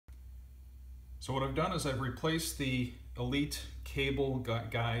So what I've done is I've replaced the Elite cable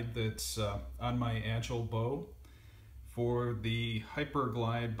guide that's on my Agile bow for the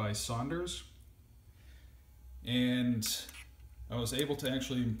HYPER-GLIDE by Saunders, and I was able to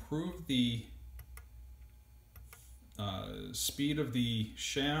actually improve the speed of the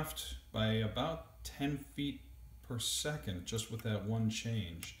shaft by about 10 feet per second just with that one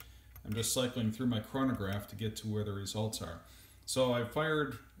change. I'm just cycling through my chronograph to get to where the results are. So I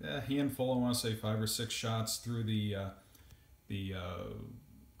fired a handful, I want to say 5 or 6 shots through the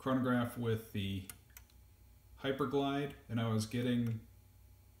chronograph with the HYPER-GLIDE, and I was getting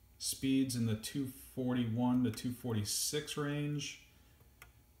speeds in the 241 to 246 range.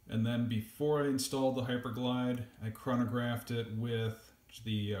 And then before I installed the HYPER-GLIDE, I chronographed it with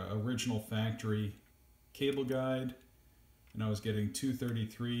the original factory cable guide, and I was getting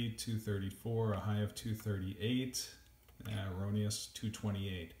 233, 234, a high of 238, erroneous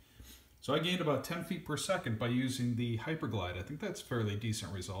 228. So I gained about 10 feet per second by using the HYPER-GLIDE. I think that's fairly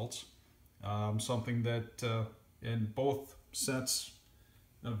decent results. Something that in both sets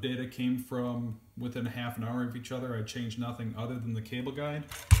of data came from within a half an hour of each other. I changed nothing other than the cable guide.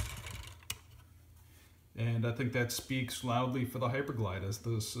 And I think that speaks loudly for the HYPER-GLIDE, as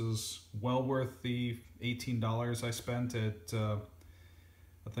this is well worth the $18 I spent at, I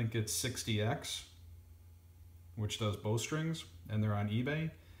think it's 60X, which does bowstrings, and they're on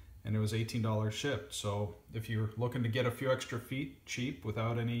eBay, and it was $18 shipped. So if you're looking to get a few extra feet cheap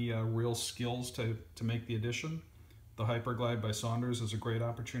without any real skills to make the addition, the HYPER-GLIDE by Saunders is a great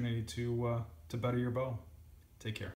opportunity to better your bow. Take care.